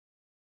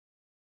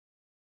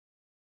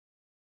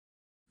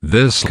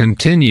This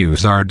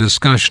continues our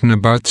discussion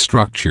about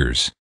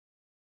structures.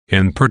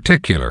 In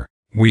particular,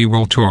 we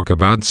will talk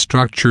about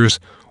structures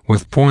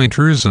with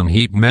pointers and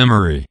heap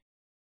memory.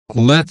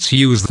 Let's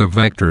use the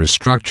vector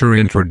structure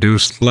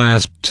introduced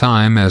last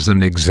time as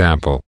an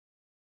example.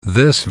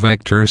 This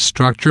vector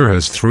structure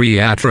has 3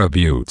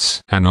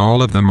 attributes, and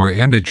all of them are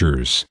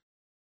integers.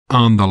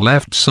 On the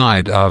left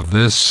side of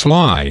this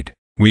slide,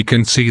 we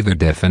can see the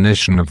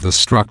definition of the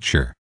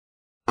structure.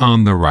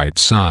 On the right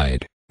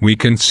side, we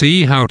can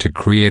see how to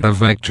create a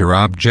vector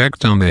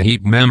object on the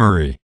heap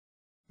memory.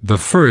 The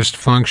first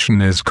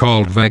function is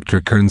called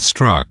vector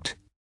construct.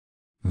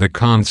 The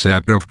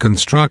concept of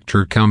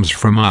constructor comes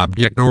from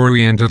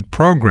object-oriented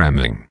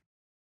programming.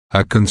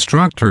 A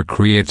constructor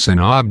creates an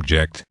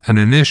object and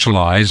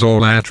initializes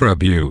all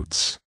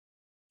attributes.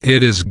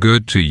 It is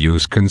good to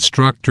use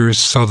constructors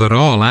so that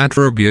all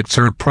attributes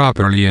are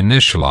properly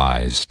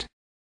initialized.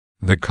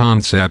 The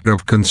concept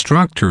of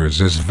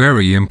constructors is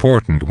very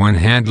important when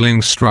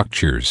handling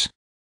structures.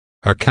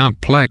 A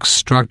complex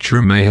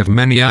structure may have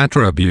many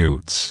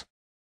attributes.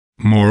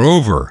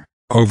 Moreover,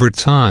 over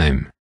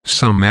time,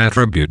 some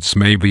attributes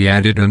may be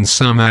added and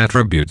some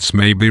attributes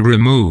may be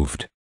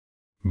removed.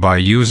 By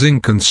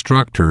using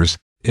constructors,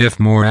 if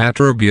more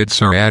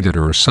attributes are added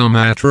or some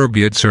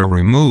attributes are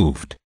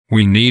removed,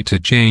 we need to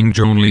change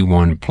only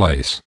one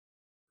place.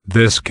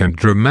 This can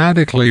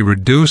dramatically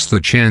reduce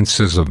the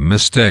chances of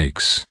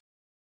mistakes.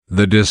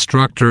 The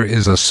destructor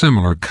is a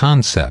similar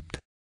concept.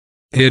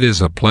 It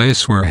is a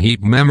place where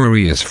heap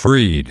memory is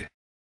freed.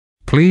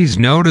 Please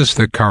notice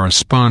the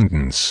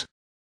correspondence.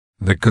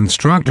 The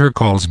constructor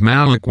calls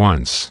malloc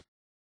once.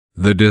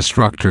 The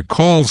destructor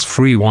calls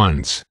free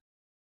once.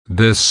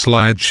 This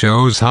slide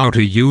shows how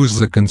to use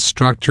the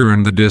constructor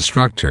and the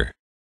destructor.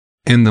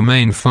 In the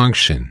main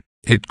function,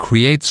 it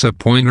creates a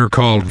pointer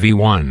called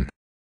v1.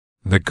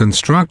 The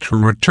constructor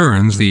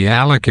returns the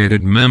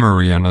allocated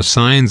memory and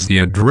assigns the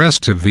address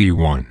to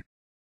v1.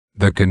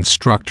 The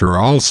constructor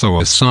also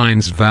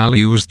assigns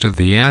values to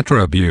the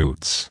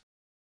attributes.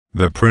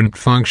 The print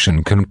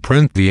function can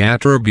print the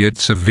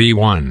attributes of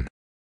v1.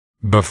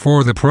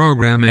 Before the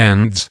program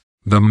ends,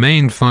 the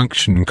main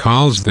function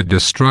calls the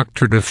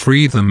destructor to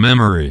free the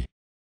memory.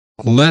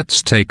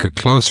 Let's take a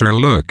closer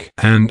look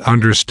and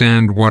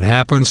understand what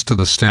happens to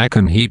the stack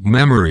and heap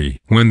memory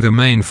when the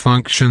main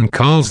function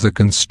calls the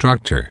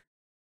constructor.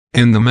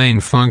 In the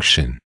main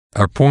function,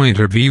 a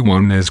pointer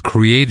v1 is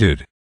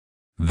created.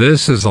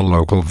 This is a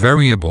local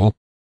variable.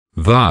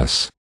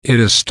 Thus, it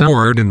is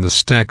stored in the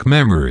stack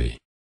memory.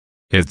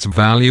 Its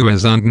value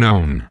is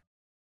unknown.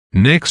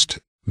 Next,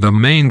 the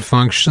main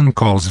function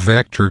calls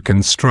vector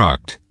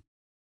construct.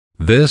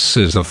 This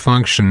is a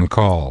function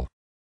call.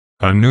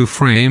 A new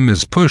frame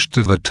is pushed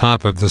to the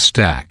top of the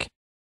stack.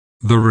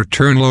 The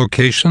return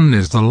location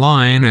is the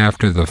line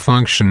after the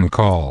function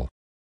call.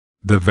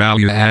 The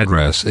value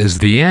address is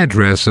the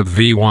address of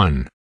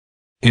v1.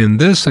 In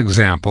this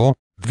example,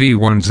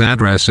 v1's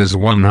address is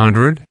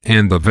 100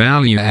 and the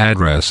value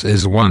address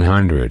is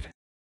 100.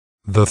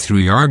 The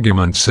 3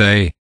 arguments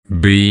A,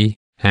 B,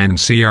 and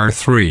C are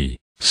 3,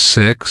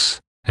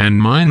 6,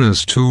 and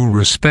 -2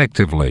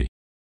 respectively.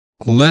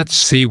 Let's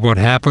see what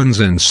happens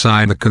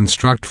inside the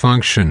construct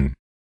function.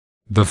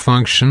 The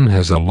function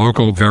has a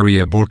local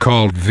variable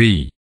called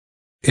v.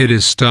 It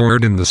is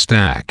stored in the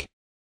stack.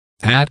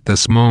 At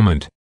this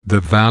moment,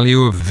 the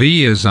value of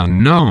v is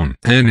unknown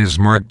and is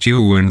marked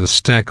U in the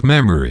stack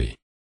memory.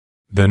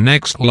 The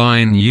next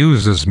line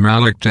uses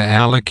malloc to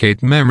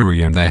allocate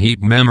memory in the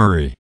heap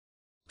memory.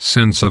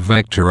 Since a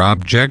vector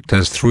object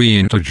has 3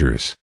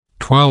 integers,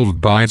 12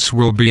 bytes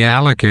will be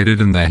allocated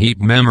in the heap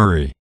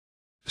memory.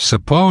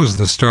 Suppose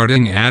the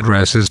starting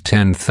address is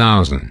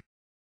 10,000.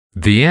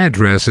 The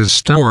address is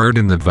stored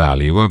in the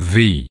value of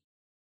v.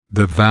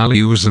 The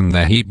values in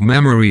the heap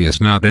memory is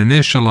not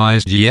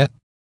initialized yet.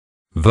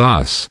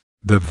 Thus,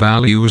 the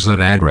values at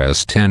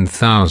address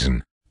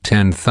 10,000,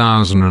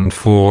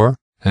 10,004,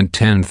 and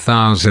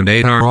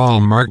 10,008 are all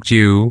marked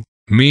U,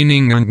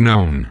 meaning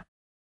unknown.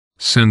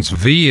 Since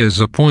v is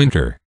a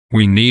pointer,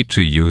 we need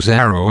to use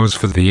arrows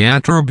for the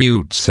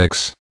attributes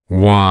x,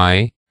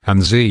 y,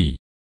 and z.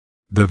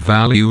 The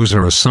values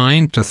are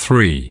assigned to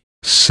 3,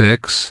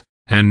 6,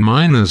 and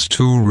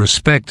 -2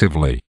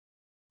 respectively.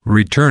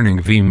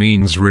 Returning v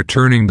means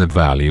returning the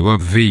value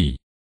of v.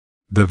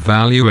 The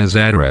value is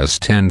address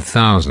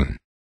 10,000.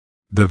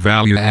 The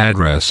value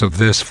address of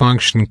this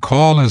function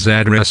call is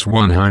address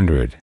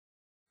 100.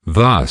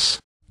 Thus,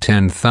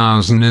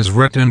 10,000 is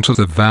written to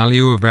the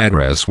value of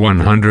address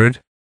 100.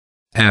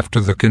 After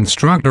the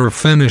constructor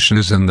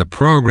finishes and the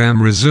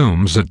program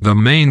resumes at the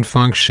main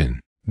function,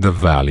 the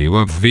value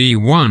of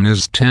v1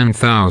 is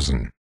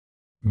 10,000.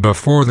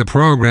 Before the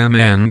program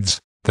ends,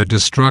 the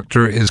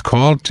destructor is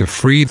called to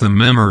free the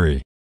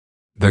memory.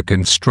 The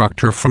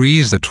constructor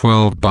frees the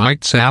 12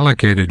 bytes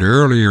allocated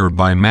earlier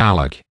by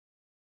malloc.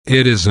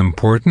 It is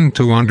important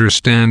to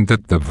understand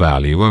that the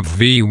value of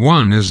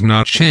v1 is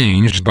not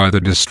changed by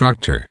the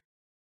destructor.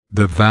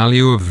 The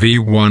value of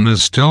v1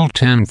 is still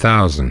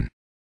 10,000.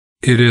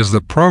 It is the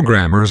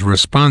programmer's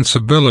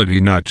responsibility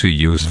not to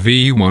use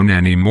v1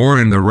 anymore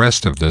in the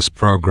rest of this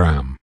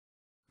program.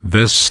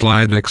 This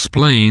slide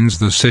explains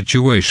the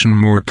situation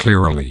more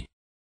clearly.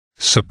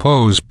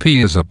 Suppose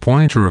p is a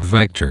pointer of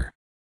vector.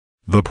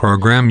 The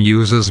program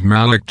uses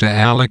malloc to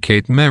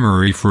allocate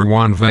memory for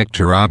one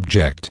vector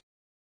object.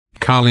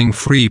 Calling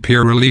free p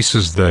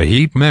releases the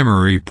heap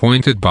memory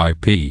pointed by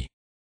p.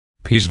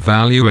 P's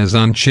value is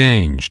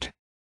unchanged.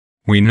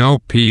 We know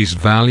p's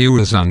value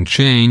is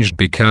unchanged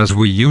because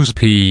we use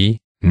p,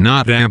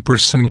 not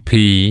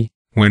 %p,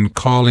 when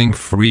calling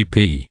free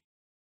p.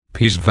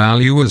 P's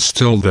value is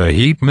still the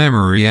heap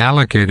memory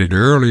allocated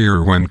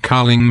earlier when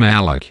calling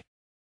malloc.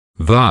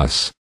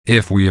 Thus,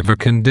 if we have a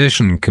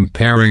condition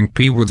comparing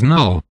p with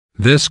null,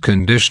 this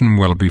condition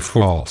will be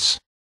false.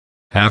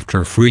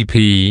 After free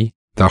p,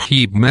 the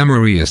heap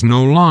memory is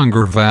no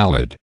longer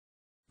valid.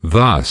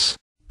 Thus,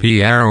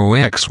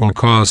 p_x will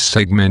cause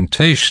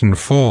segmentation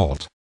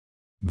fault.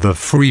 The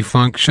free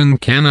function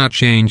cannot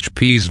change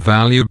p's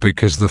value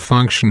because the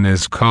function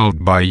is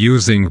called by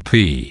using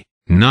p,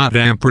 not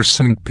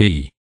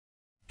 %p.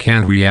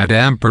 Can we add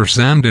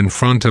ampersand in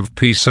front of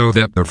p so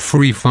that the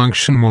free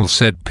function will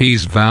set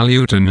p's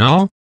value to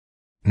null?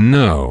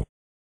 No.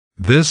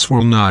 This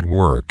will not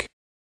work.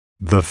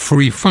 The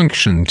free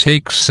function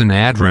takes an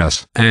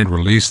address and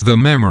releases the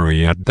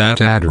memory at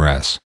that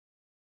address.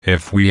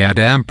 If we add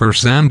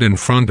ampersand in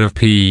front of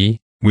p,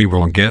 we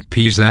will get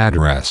p's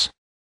address.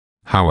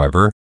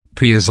 However,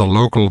 p is a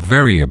local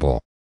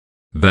variable.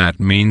 That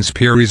means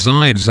p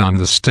resides on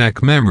the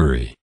stack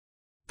memory.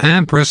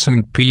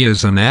 %p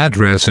is an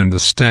address in the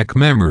stack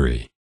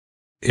memory.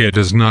 It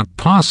is not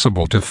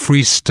possible to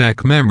free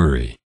stack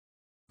memory.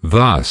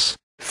 Thus,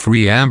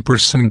 free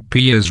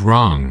 %p is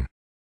wrong.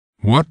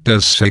 What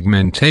does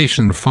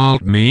segmentation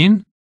fault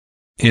mean?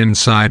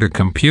 Inside a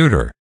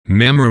computer,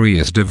 memory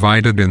is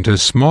divided into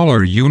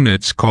smaller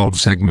units called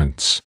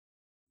segments.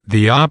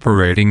 The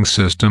operating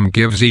system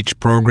gives each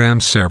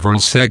program several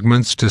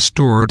segments to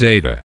store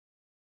data.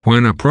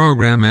 When a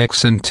program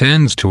X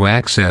intends to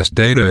access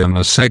data in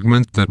a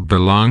segment that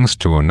belongs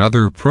to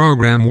another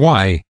program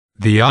Y,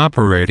 the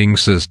operating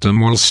system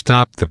will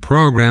stop the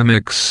program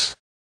X.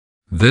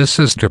 This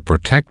is to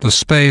protect the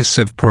space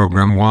of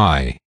program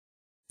Y.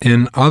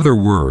 In other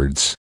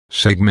words,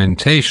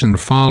 segmentation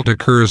fault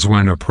occurs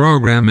when a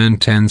program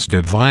intends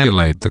to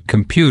violate the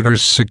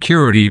computer's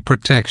security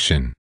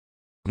protection.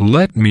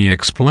 Let me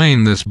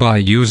explain this by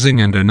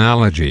using an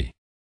analogy.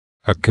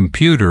 A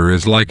computer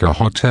is like a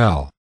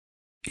hotel.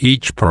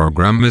 Each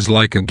program is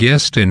like a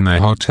guest in the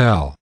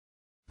hotel.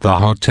 The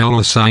hotel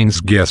assigns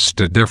guests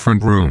to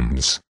different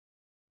rooms.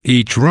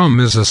 Each room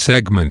is a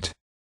segment.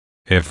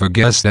 If a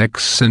guest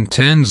X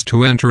intends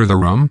to enter the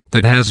room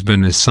that has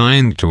been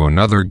assigned to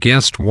another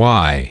guest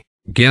Y,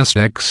 guest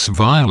X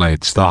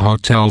violates the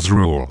hotel's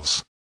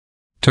rules.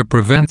 To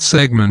prevent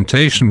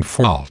segmentation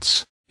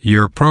faults,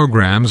 your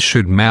programs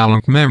should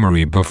malloc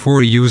memory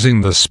before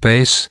using the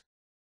space.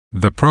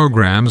 The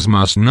programs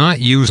must not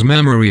use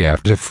memory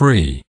after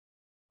free.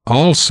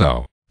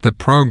 Also, the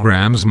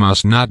programs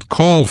must not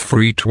call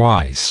free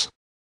twice.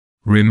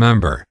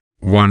 Remember,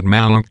 one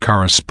malloc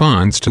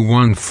corresponds to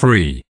one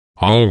free,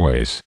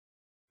 always.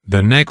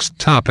 The next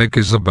topic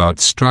is about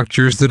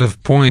structures that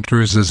have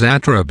pointers as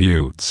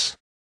attributes.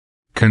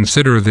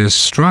 Consider this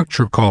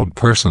structure called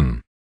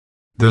person.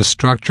 The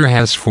structure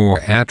has 4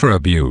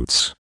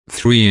 attributes,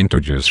 3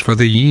 integers for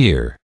the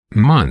year,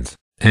 month,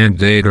 and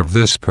date of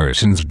this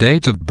person's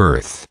date of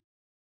birth.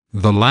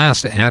 The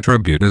last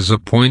attribute is a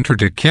pointer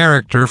to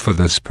character for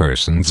this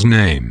person's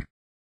name.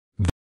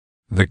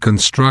 The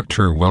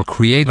constructor will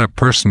create a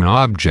person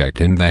object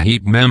in the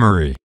heap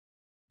memory.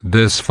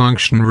 This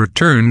function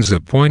returns a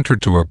pointer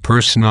to a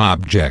person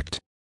object.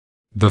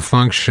 The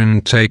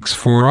function takes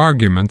 4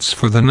 arguments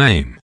for the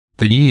name,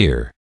 the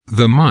year,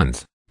 the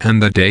month,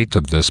 and the date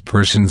of this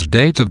person's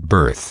date of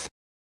birth.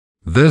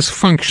 This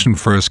function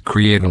first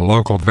creates a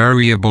local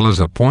variable as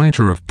a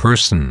pointer of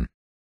person.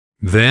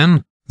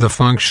 Then, the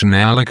function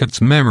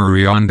allocates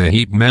memory on the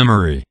heap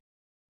memory.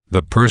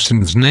 The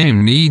person's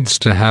name needs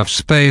to have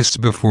space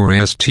before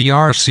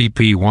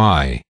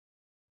strcpy.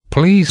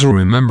 Please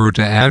remember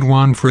to add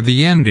 1 for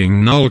the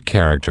ending null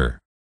character.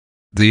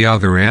 The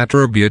other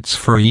attributes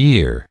for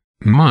year,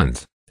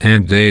 month,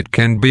 and date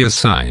can be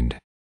assigned.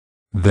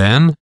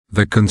 Then,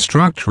 the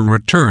constructor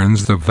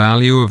returns the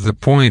value of the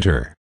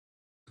pointer.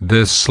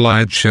 This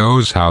slide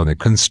shows how the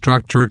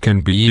constructor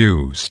can be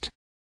used.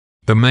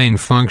 The main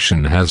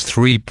function has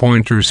 3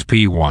 pointers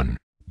p1,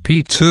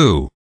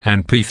 p2,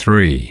 and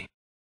p3.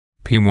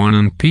 p1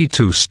 and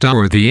p2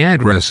 store the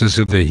addresses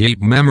of the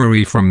heap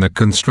memory from the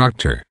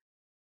constructor.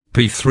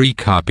 p3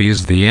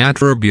 copies the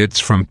attributes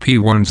from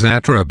p1's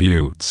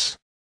attributes.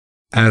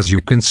 As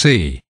you can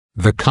see,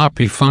 the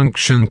copy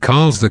function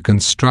calls the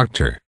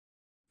constructor.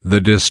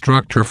 The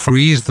destructor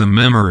frees the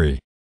memory.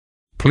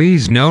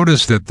 Please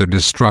notice that the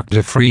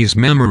destructor frees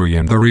memory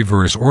in the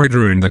reverse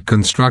order in the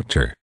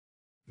constructor.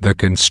 The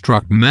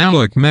construct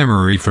malloc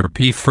memory for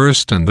p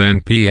first and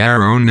then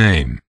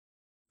p_name.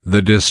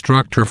 The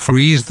destructor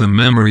frees the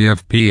memory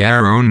of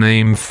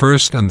p_name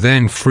first and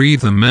then free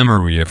the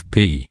memory of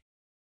p.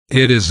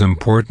 It is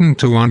important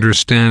to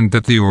understand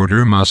that the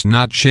order must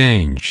not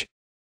change.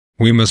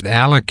 We must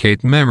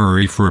allocate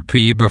memory for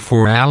p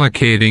before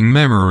allocating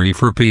memory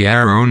for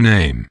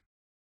p_name.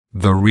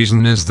 The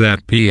reason is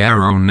that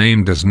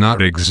p_name does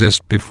not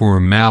exist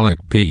before malloc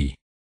p.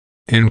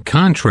 In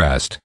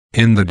contrast,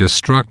 in the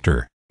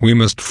destructor, we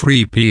must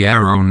free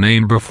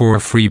p_name before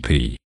free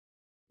p.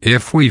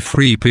 If we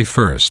free p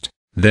first,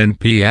 then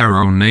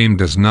p_name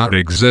does not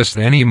exist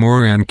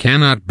anymore and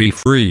cannot be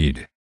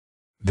freed.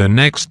 The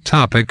next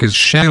topic is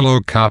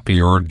shallow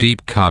copy or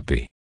deep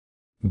copy.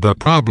 The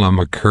problem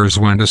occurs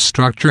when a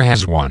structure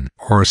has one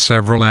or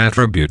several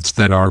attributes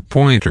that are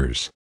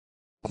pointers.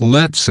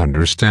 Let's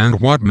understand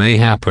what may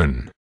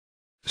happen.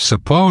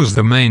 Suppose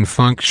the main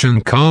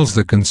function calls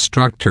the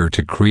constructor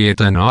to create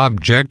an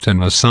object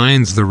and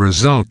assigns the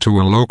result to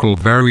a local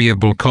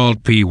variable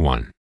called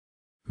p1.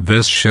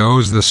 This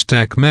shows the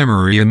stack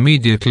memory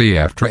immediately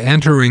after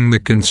entering the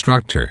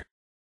constructor.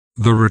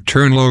 The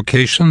return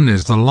location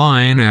is the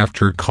line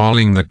after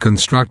calling the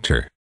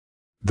constructor.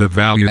 The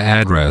value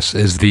address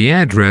is the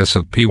address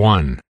of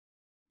p1.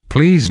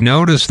 Please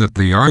notice that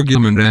the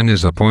argument n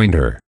is a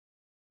pointer.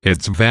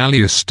 Its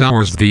value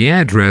stores the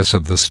address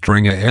of the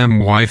string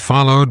my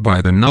followed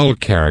by the null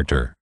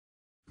character.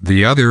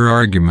 The other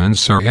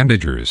arguments are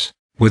integers,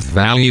 with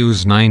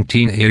values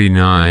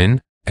 1989,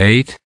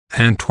 8,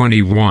 and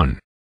 21.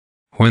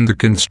 When the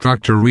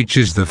constructor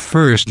reaches the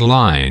first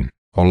line,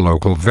 a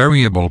local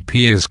variable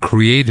p is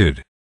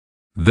created.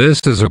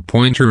 This is a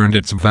pointer and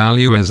its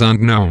value is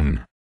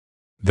unknown.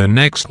 The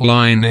next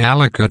line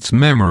allocates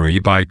memory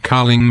by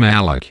calling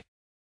malloc.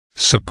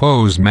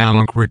 Suppose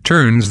malloc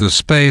returns the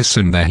space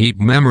in the heap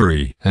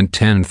memory and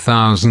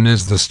 10,000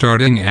 is the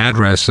starting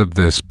address of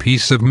this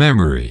piece of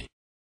memory.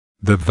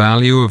 The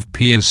value of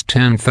p is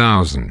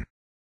 10,000.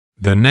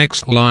 The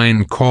next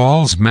line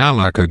calls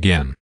malloc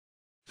again.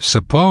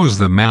 Suppose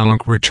the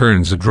malloc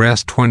returns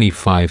address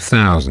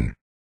 25,000.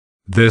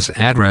 This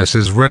address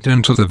is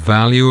written to the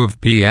value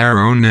of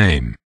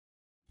p_name.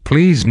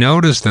 Please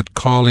notice that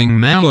calling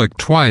malloc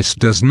twice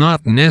does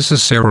not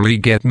necessarily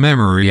get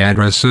memory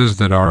addresses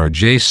that are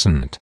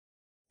adjacent.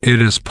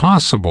 It is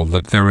possible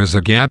that there is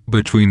a gap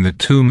between the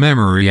two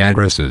memory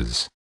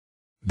addresses.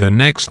 The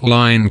next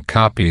line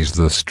copies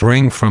the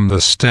string from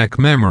the stack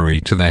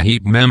memory to the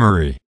heap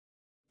memory.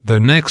 The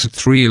next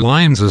three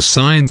lines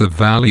assign the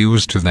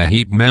values to the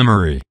heap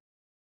memory.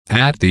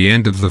 At the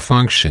end of the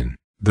function,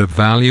 the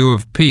value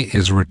of p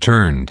is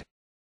returned.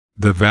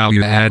 The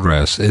value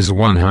address is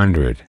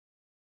 100.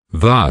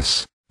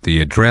 Thus,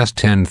 the address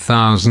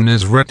 10,000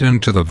 is written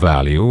to the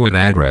value at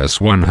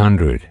address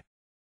 100.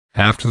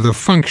 After the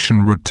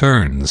function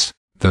returns,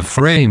 the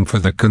frame for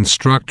the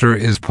constructor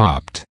is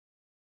popped.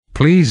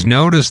 Please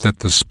notice that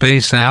the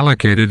space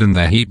allocated in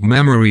the heap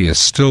memory is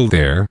still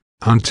there,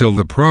 until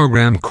the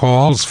program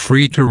calls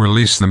free to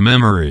release the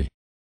memory.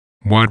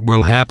 What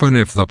will happen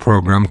if the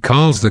program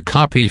calls the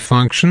copy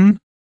function?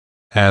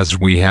 As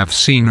we have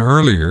seen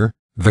earlier,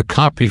 the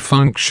copy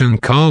function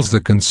calls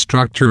the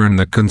constructor and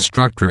the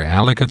constructor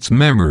allocates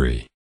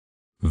memory.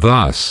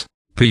 Thus,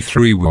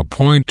 p3 will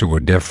point to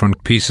a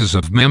different pieces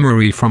of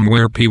memory from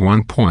where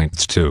p1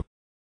 points to.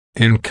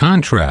 In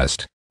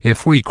contrast,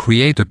 if we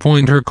create a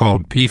pointer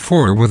called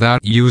p4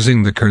 without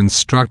using the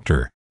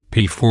constructor,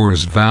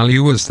 p4's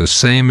value is the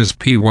same as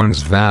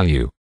p1's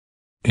value.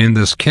 In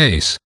this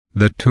case,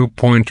 the two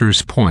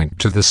pointers point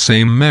to the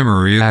same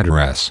memory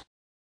address.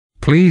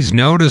 Please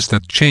notice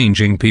that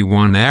changing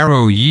p1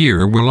 arrow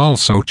year will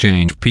also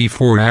change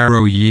p4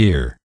 arrow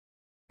year.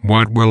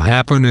 What will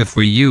happen if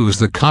we use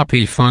the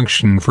copy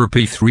function for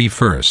p3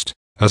 first,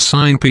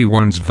 assign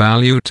p1's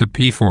value to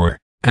p4,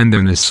 and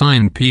then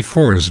assign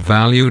p4's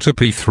value to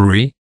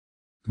p3?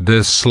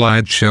 This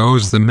slide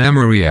shows the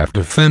memory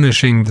after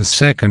finishing the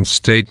second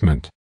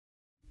statement.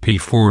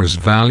 p4's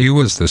value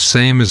is the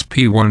same as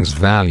p1's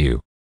value.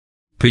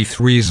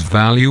 p3's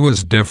value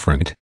is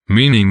different,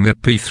 meaning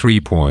that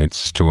p3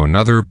 points to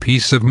another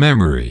piece of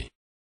memory.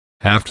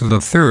 After the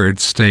third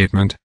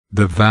statement,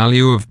 the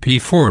value of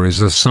p4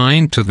 is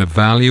assigned to the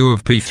value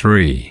of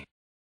p3.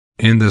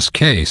 In this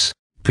case,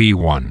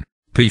 p1,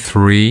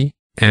 p3,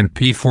 and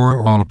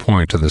p4 all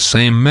point to the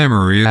same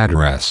memory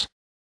address.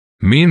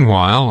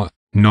 Meanwhile,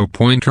 no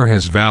pointer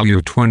has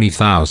value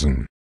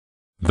 20,000.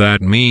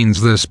 That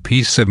means this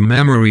piece of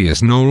memory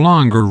is no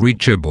longer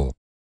reachable.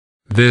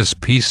 This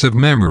piece of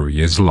memory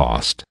is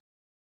lost.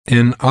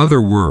 In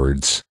other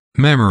words,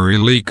 memory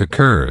leak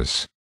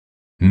occurs.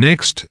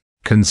 Next,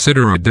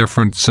 consider a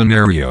different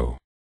scenario.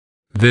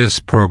 This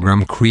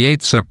program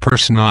creates a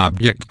person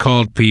object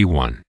called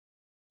p1.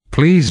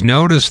 Please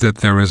notice that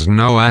there is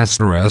no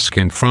asterisk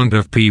in front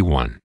of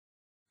p1.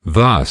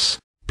 Thus,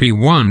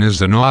 p1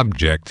 is an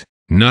object,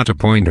 not a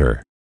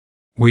pointer.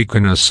 We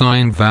can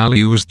assign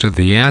values to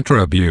the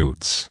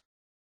attributes.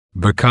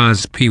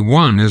 Because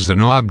p1 is an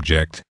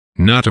object,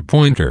 not a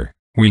pointer,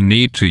 we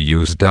need to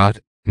use dot,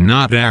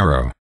 not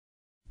arrow.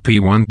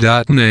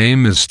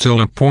 p1.name is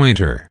still a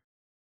pointer.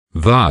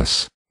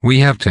 Thus, we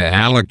have to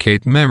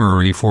allocate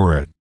memory for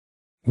it.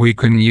 We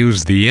can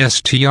use the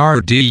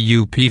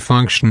struct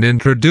function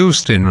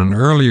introduced in an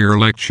earlier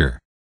lecture.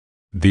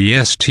 The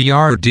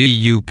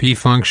struct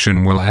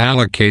function will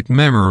allocate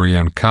memory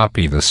and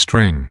copy the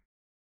string.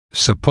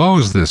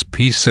 Suppose this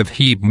piece of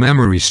heap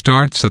memory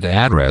starts at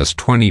address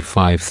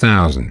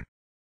 25,000.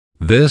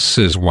 This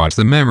is what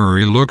the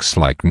memory looks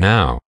like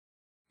now.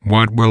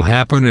 What will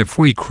happen if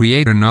we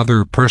create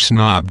another person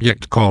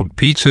object called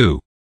P2?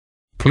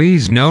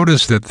 Please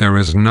notice that there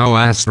is no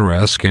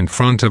asterisk in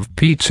front of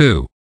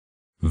P2.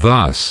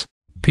 Thus,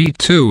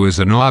 P2 is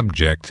an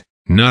object,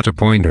 not a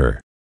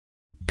pointer.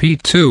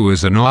 P2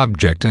 is an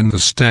object and the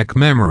stack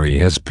memory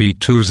has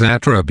P2's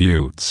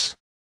attributes.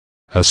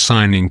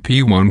 Assigning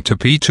P1 to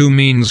P2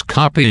 means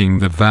copying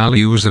the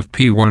values of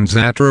P1's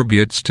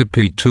attributes to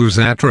P2's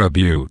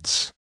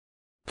attributes.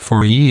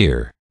 For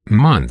year,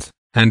 month,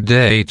 and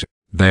date,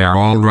 they are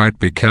all right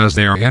because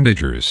they are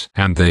integers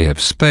and they have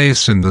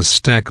space in the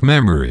stack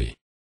memory.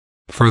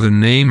 For the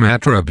name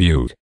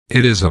attribute,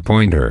 it is a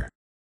pointer.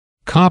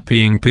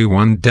 Copying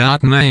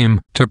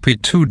P1.name to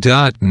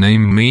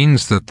P2.name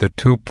means that the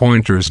two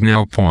pointers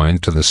now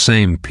point to the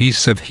same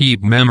piece of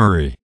heap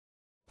memory.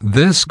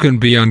 This can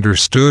be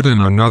understood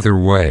in another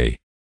way.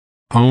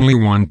 Only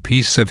one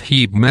piece of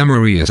heap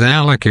memory is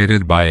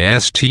allocated by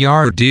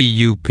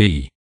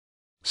struct.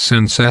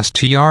 Since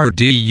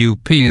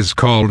struct is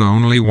called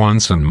only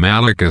once and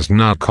malloc is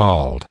not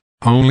called,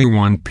 only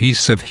one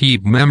piece of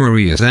heap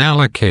memory is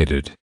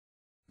allocated.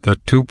 The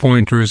two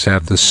pointers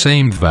have the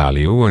same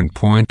value and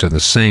point to the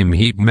same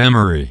heap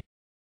memory.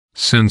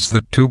 Since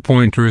the two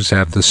pointers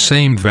have the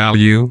same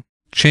value,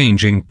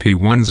 changing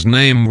P1's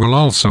name will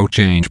also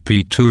change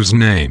P2's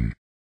name.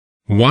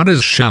 What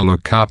is shallow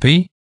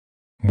copy?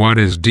 What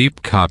is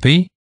deep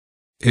copy?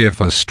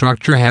 If a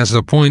structure has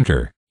a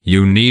pointer,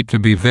 you need to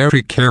be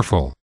very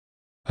careful.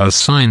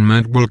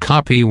 Assignment will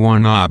copy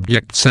one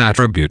object's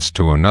attributes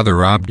to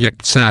another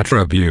object's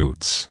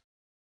attributes.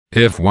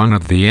 If one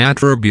of the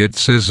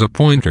attributes is a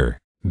pointer,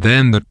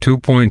 then the two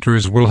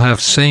pointers will have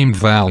same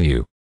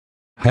value.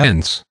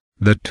 Hence,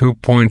 the two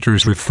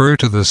pointers refer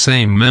to the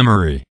same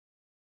memory.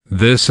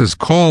 This is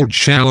called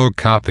shallow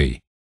copy.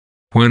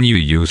 When you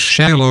use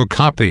shallow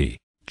copy,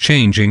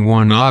 changing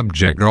one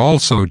object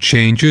also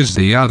changes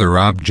the other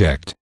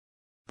object.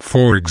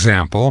 For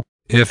example,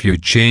 if you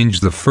change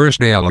the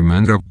first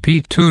element of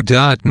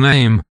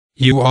P2.name,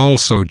 you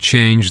also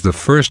change the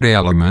first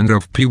element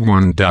of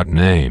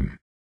P1.name.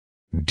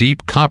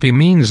 Deep copy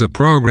means a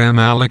program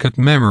allocate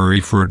memory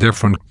for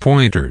different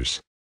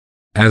pointers.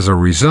 As a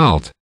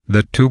result,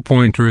 the two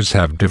pointers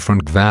have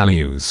different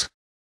values.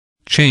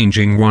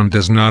 Changing one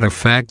does not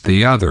affect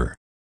the other.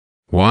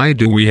 Why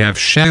do we have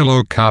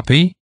shallow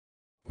copy?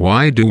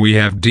 Why do we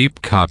have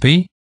deep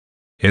copy?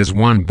 Is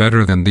one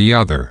better than the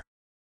other?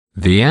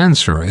 The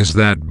answer is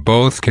that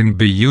both can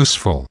be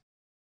useful.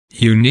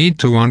 You need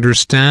to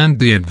understand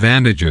the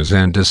advantages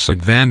and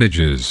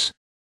disadvantages.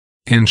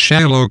 In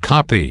shallow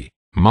copy,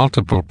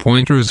 multiple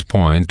pointers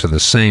point to the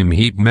same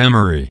heap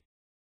memory.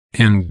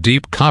 In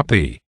deep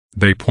copy,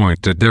 they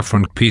point to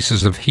different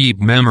pieces of heap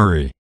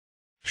memory.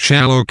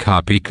 Shallow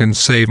copy can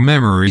save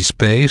memory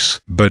space,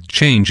 but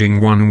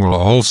changing one will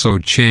also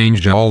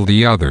change all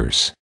the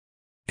others.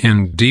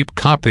 In deep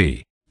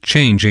copy,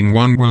 changing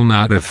one will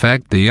not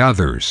affect the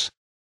others.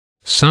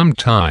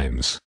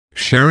 Sometimes,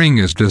 sharing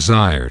is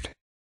desired.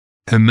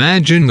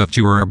 Imagine that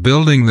you are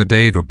building the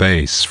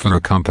database for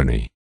a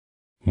company.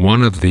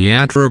 One of the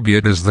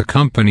attributes is the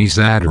company's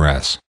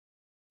address.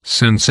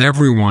 Since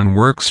everyone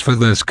works for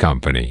this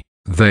company,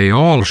 they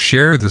all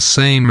share the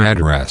same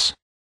address.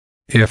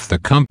 If the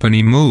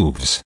company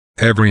moves,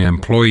 every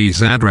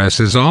employee's address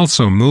is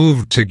also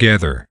moved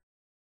together.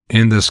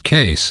 In this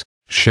case,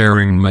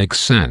 sharing makes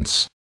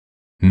sense.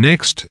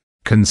 Next,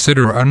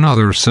 consider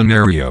another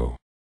scenario.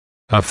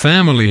 A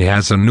family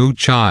has a new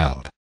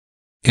child.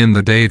 In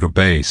the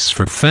database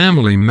for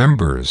family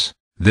members,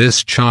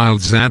 this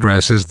child's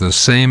address is the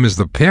same as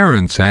the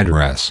parent's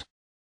address.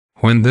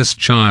 When this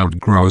child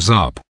grows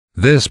up,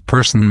 this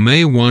person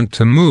may want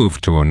to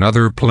move to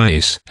another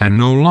place and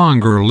no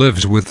longer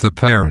lives with the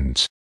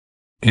parents.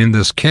 In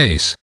this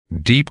case,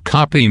 deep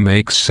copy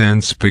makes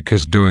sense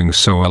because doing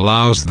so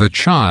allows the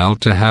child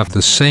to have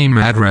the same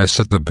address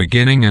at the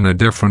beginning and a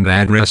different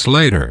address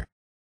later.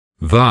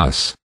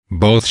 Thus,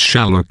 both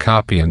shallow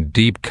copy and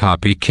deep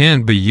copy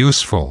can be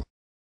useful.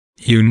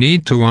 You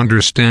need to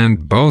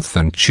understand both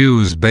and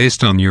choose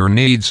based on your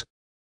needs.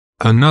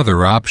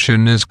 Another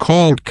option is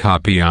called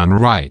copy on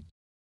write.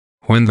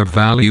 When the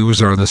values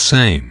are the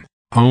same,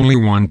 only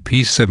one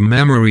piece of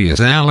memory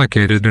is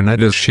allocated and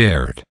it is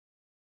shared.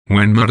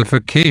 When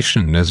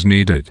modification is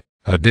needed,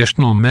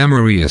 additional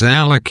memory is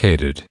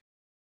allocated.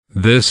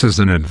 This is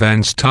an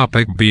advanced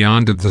topic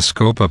beyond the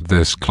scope of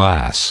this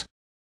class.